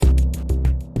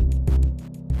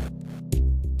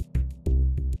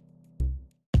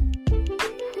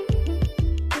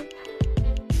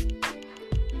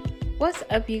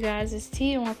up, you guys? It's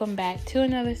T, and welcome back to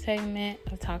another segment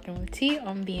of Talking with T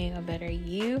on being a better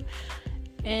you.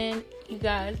 And you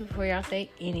guys, before y'all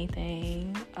say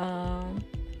anything,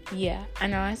 I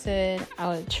know I said I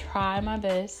would try my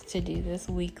best to do this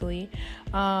weekly,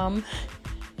 and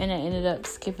I ended up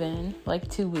skipping like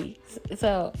 2 weeks.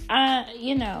 So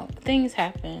things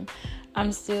happen.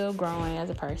 I'm still growing as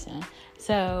a person.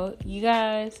 So, you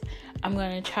guys, I'm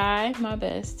going to try my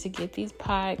best to get these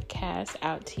podcasts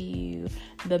out to you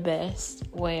the best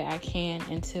way I can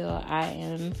until I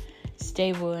am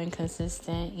stable and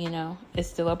consistent. It's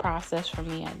still a process for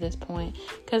me at this point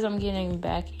because I'm getting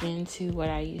back into what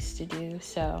I used to do.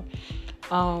 So,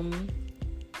 I'm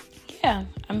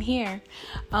here.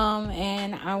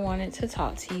 And I wanted to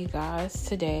talk to you guys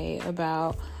today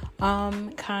about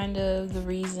kind of the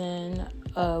reason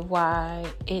of why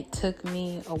it took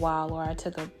me a while, or I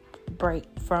took a break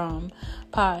from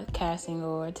podcasting,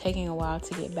 or taking a while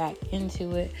to get back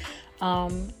into it.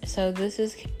 So this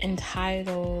is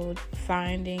entitled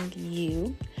Finding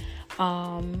You.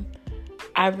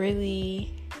 I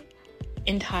really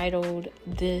entitled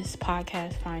this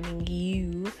podcast Finding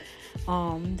You,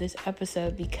 this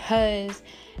episode, because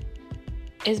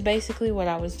it's basically what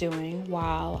I was doing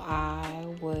while I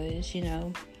was,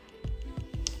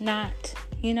 not,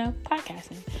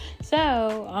 podcasting.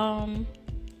 So,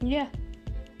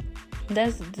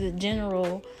 that's the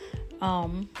general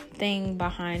thing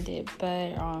behind it.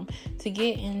 But to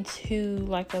get into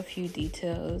like a few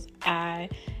details, I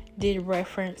did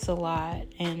reference a lot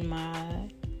in my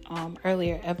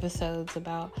earlier episodes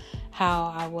about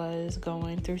how I was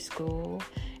going through school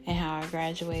and how I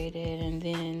graduated, and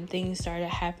then things started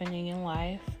happening in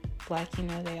life, like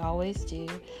they always do.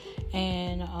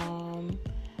 And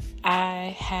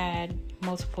I had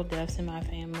multiple deaths in my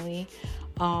family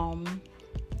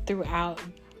throughout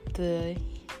the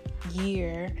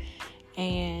year,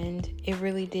 and it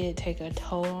really did take a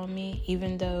toll on me.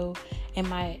 Even though it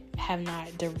might have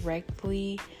not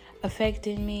directly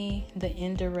affected me, the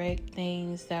indirect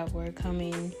things that were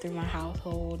coming through my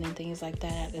household and things like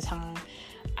that at the time,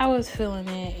 I was feeling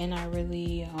it, and I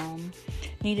really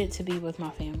needed to be with my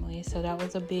family. So that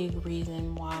was a big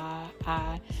reason why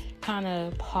I kind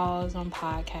of paused on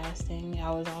podcasting. I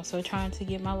was also trying to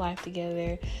get my life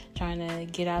together, trying to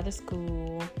get out of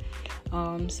school.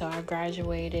 So I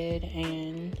graduated,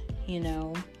 and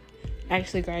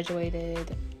actually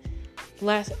graduated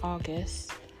last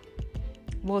August.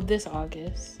 Well, this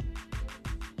August,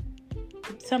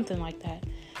 something like that.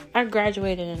 I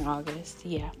graduated in August.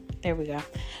 Yeah, there we go.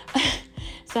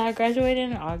 So I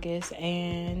graduated in August,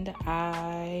 and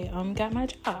I got my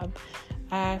job.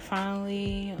 I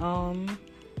finally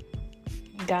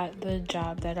got the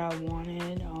job that I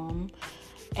wanted,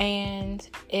 and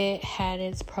it had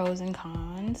its pros and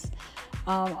cons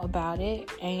about it,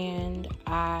 and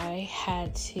I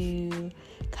had to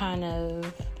kind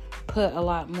of put a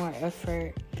lot more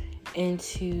effort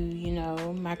into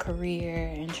my career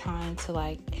and trying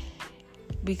to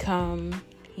become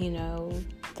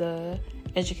the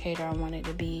educator I wanted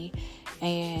to be.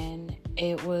 And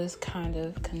it was kind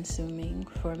of consuming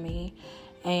for me,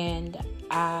 and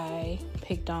I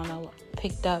picked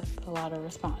up a lot of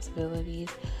responsibilities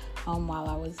while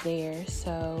I was there.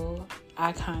 So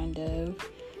I kind of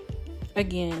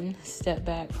again stepped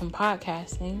back from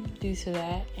podcasting due to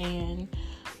that, and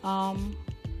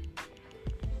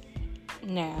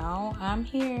now I'm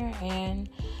here, and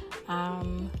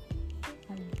I'm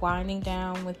winding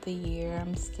down with the year.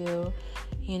 I'm still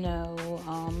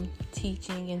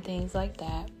teaching and things like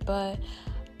that, but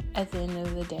at the end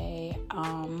of the day,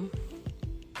 I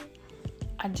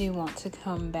do want to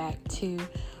come back to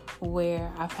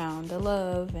where I found the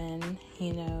love and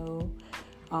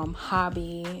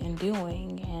hobby and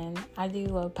doing, and I do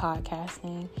love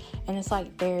podcasting, and it's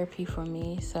like therapy for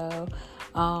me. So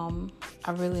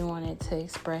I really wanted to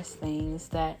express things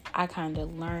that I kind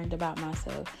of learned about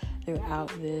myself throughout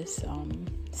this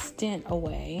stint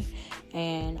away.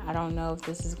 And I don't know if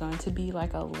this is going to be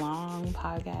like a long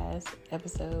podcast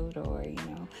episode, or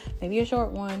maybe a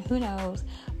short one, who knows.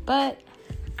 But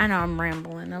I know I'm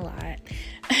rambling a lot.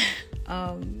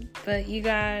 But you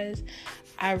guys,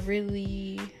 I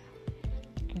really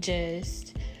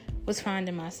just was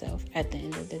finding myself at the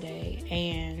end of the day,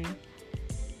 and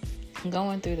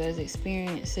going through those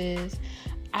experiences,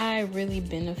 I really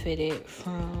benefited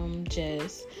from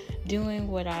just doing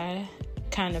what I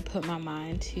kind of put my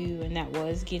mind to, and that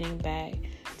was getting back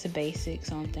to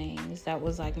basics on things. That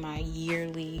was like my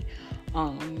yearly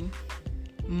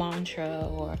mantra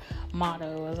or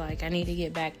motto. Was like, I need to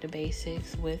get back to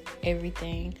basics with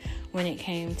everything when it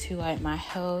came to like my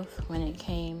health, when it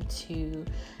came to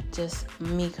just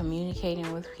me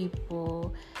communicating with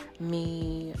people,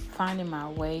 me finding my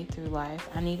way through life.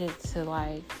 I needed to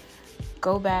like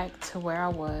go back to where I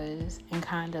was and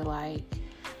kind of like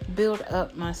build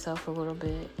up myself a little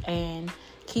bit and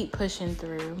keep pushing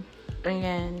through.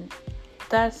 And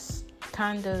that's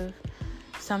kind of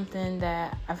something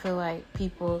that I feel like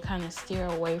people kind of steer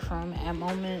away from at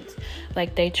moments.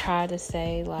 Like they try to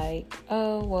say like,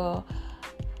 oh, well,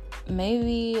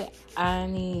 maybe I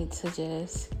need to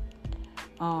just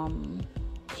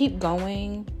keep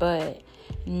going, but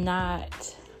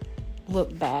not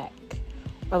look back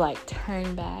or like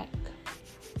turn back.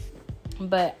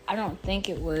 But I don't think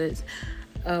it was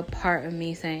a part of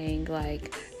me saying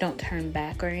like don't turn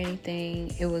back or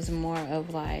anything. It was more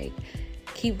of like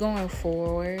keep going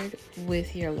forward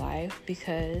with your life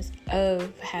because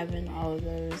of having all of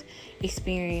those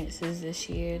experiences this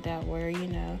year that were, you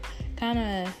know, kind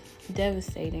of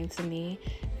devastating to me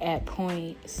at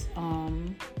points.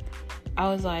 I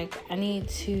was like, I need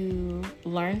to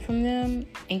learn from them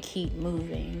and keep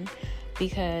moving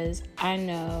because I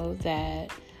know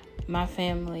that my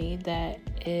family that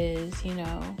is, you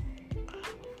know,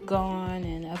 gone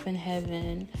and up in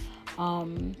heaven,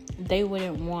 they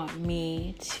wouldn't want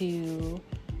me to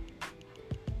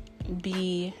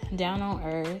be down on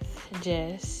earth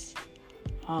just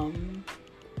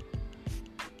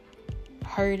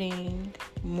hurting,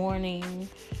 mourning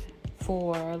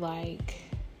for like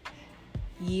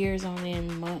years on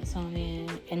end, months on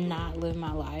end, and not live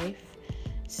my life.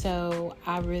 So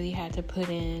I really had to put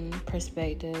in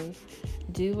perspective,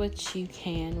 do what you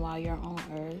can while you're on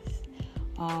earth,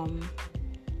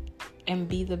 and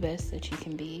be the best that you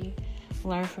can be.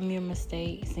 Learn from your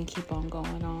mistakes and keep on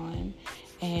going on.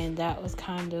 And that was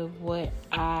kind of what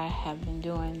I have been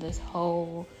doing this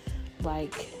whole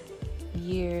like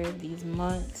year, these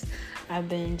months. I've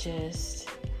been just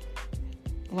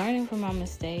learning from my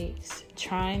mistakes,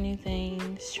 trying new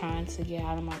things, trying to get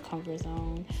out of my comfort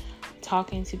zone,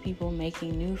 talking to people,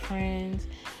 making new friends,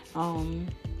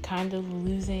 kind of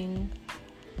losing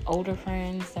older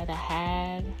friends that I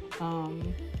had,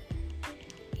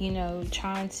 you know,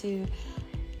 trying to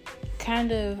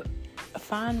kind of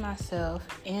find myself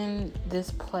in this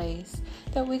place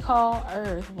that we call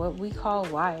Earth, what we call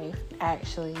life,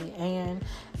 actually. And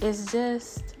it's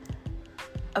just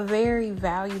a very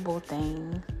valuable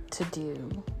thing to do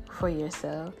for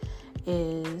yourself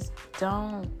is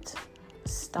don't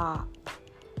stop,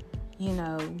 you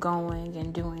know, going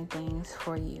and doing things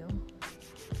for you.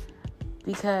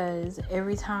 Because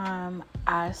every time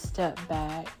I step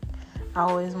back, I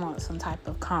always want some type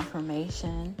of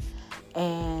confirmation,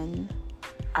 and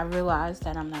I realize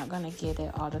that I'm not going to get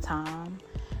it all the time,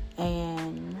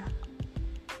 and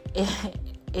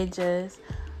it just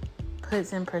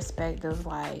puts in perspective,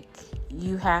 like,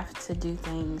 you have to do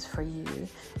things for you.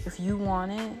 If you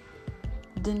want it,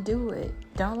 then do it.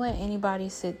 Don't let anybody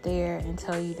sit there and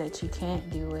tell you that you can't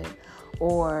do it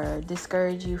or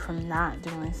discourage you from not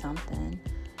doing something.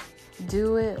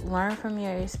 Do it. Learn from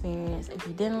your experience. If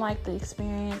you didn't like the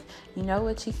experience, you know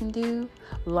what you can do.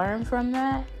 Learn from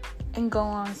that and go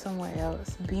on somewhere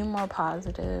else. Be more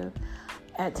positive.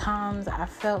 At times, I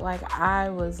felt like I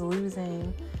was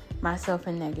losing myself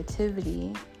in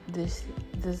negativity this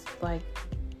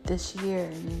year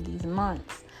and these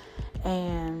months.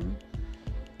 And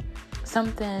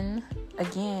something,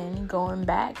 again, going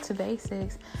back to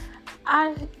basics,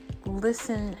 I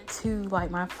listened to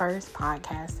like my first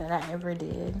podcast that I ever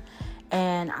did,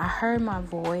 and I heard my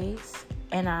voice,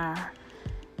 and I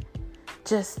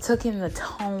just took in the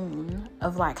tone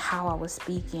of like how I was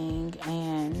speaking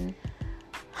and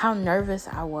how nervous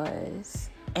I was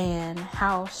and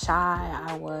how shy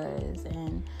I was,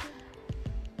 and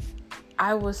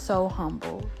I was so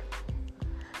humbled.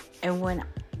 And when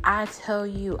I tell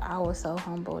you I was so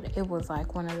humbled, it was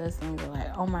like one of those things where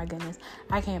like, oh my goodness,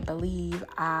 I can't believe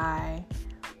I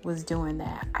was doing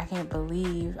that. I can't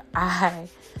believe I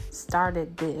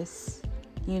started this,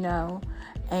 you know?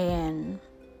 And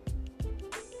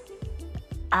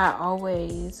I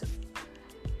always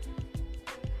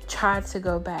try to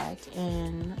go back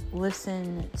and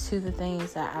listen to the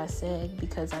things that I said,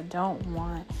 because I don't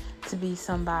want to be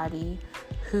somebody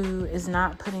who is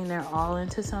not putting their all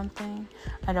into something.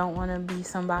 I don't want to be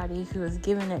somebody who is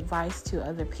giving advice to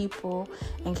other people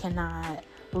and cannot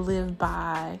live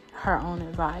by her own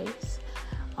advice.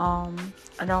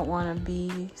 I don't want to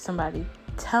be somebody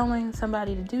telling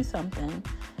somebody to do something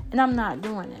and I'm not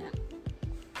doing it.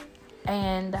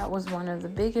 And that was one of the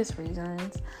biggest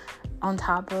reasons on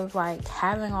top of like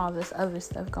having all this other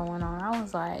stuff going on, I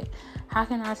was like, how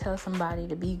can I tell somebody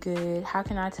to be good? How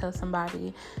can I tell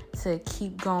somebody to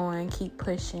keep going, keep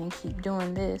pushing, keep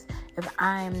doing this if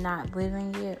I am not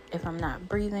living it, if I'm not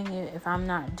breathing it, if I'm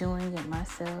not doing it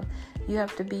myself? You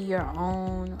have to be your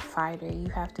own fighter. You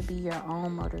have to be your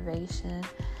own motivation.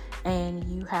 And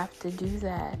you have to do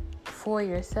that for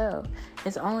yourself.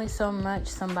 It's only so much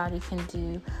somebody can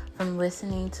do from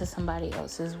listening to somebody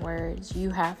else's words. You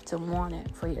have to want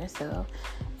it for yourself.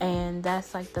 And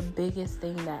that's like the biggest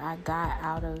thing that I got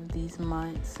out of these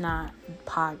months not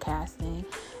podcasting.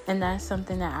 And that's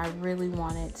something that I really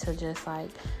wanted to just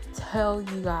like tell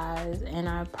you guys. And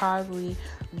I probably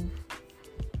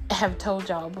have told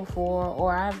y'all before,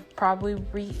 or I've probably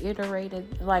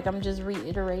reiterated, like I'm just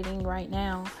reiterating right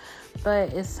now.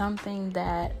 But it's something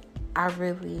that I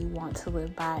really want to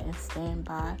live by and stand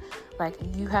by. Like,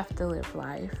 you have to live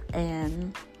life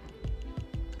and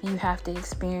you have to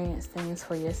experience things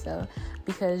for yourself,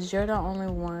 because you're the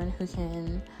only one who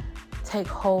can take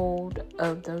hold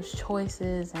of those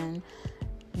choices and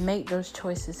make those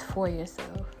choices for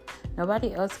yourself.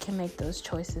 Nobody else can make those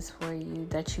choices for you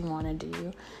that you want to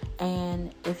do.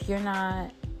 And if you're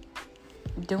not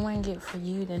doing it for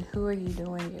you, then who are you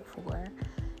doing it for?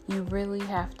 You really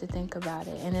have to think about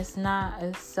it. And it's not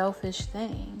a selfish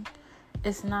thing.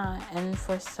 It's not. And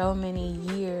for so many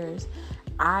years,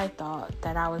 I thought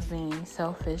that I was being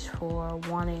selfish for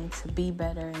wanting to be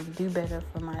better and do better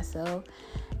for myself.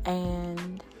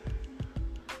 And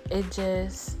it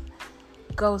just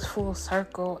goes full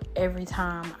circle every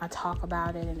time I talk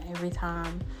about it, and every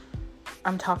time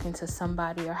I'm talking to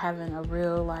somebody or having a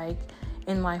real like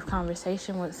in life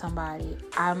conversation with somebody.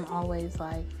 I'm always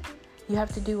like, you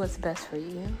have to do what's best for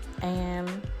you. And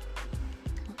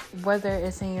whether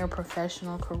it's in your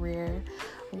professional career,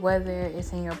 whether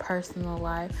it's in your personal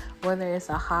life, whether it's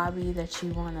a hobby that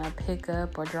you want to pick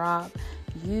up or drop,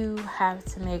 you have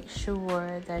to make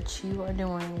sure that you are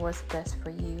doing what's best for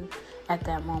you at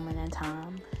that moment in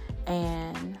time.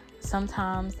 And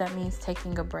sometimes that means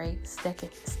taking a break,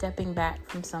 stepping back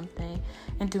from something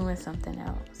and doing something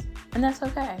else. And that's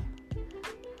okay.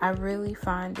 I really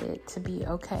find it to be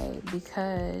okay,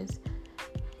 because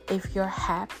if you're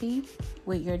happy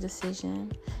with your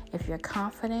decision, if you're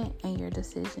confident in your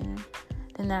decision,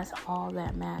 then that's all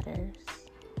that matters.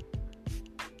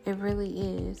 It really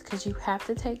is, because you have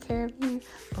to take care of you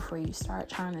before you start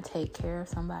trying to take care of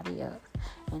somebody else.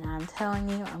 And I'm telling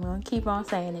you, I'm going to keep on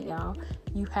saying it, y'all.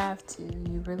 You have to.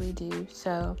 You really do.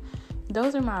 So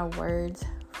those are my words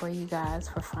for you guys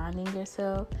for finding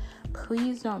yourself.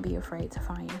 Please don't be afraid to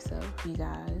find yourself, you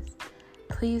guys.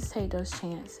 Please take those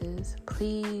chances.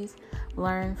 Please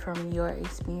learn from your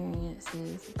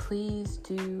experiences. Please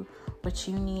do what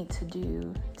you need to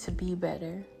do to be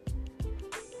better.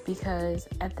 Because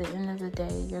at the end of the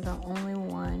day, you're the only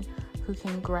one who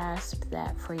can grasp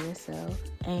that for yourself.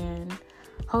 And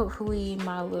hopefully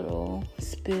my little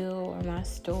spill or my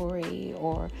story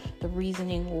or the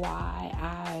reasoning why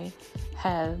I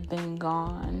have been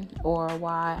gone or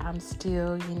why I'm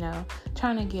still,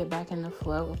 trying to get back in the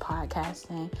flow of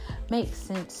podcasting makes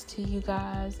sense to you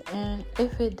guys. And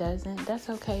if it doesn't, that's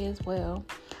okay as well.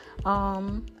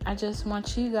 I just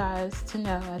want you guys to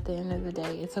know at the end of the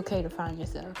day, it's okay to find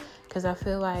yourself. Because I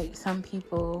feel like some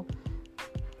people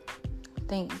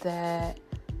think that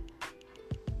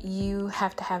you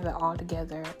have to have it all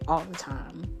together all the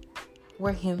time.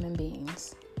 We're human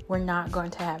beings. We're not going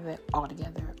to have it all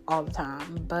together all the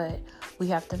time. But we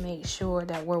have to make sure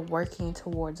that we're working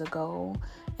towards a goal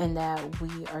and that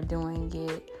we are doing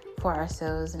it for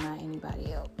ourselves and not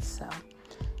anybody else. So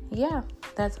yeah,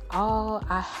 that's all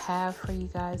I have for you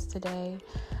guys today.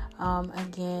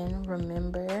 Again,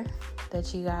 remember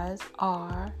that you guys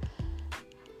are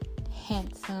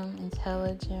handsome,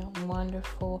 intelligent,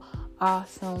 wonderful,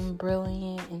 awesome,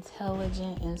 brilliant,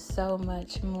 intelligent, and so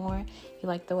much more. You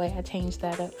like the way I changed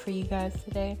that up for you guys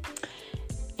today?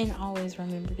 And always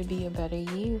remember to be a better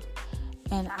you.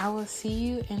 And I will see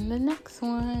you in the next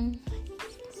one.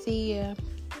 See ya.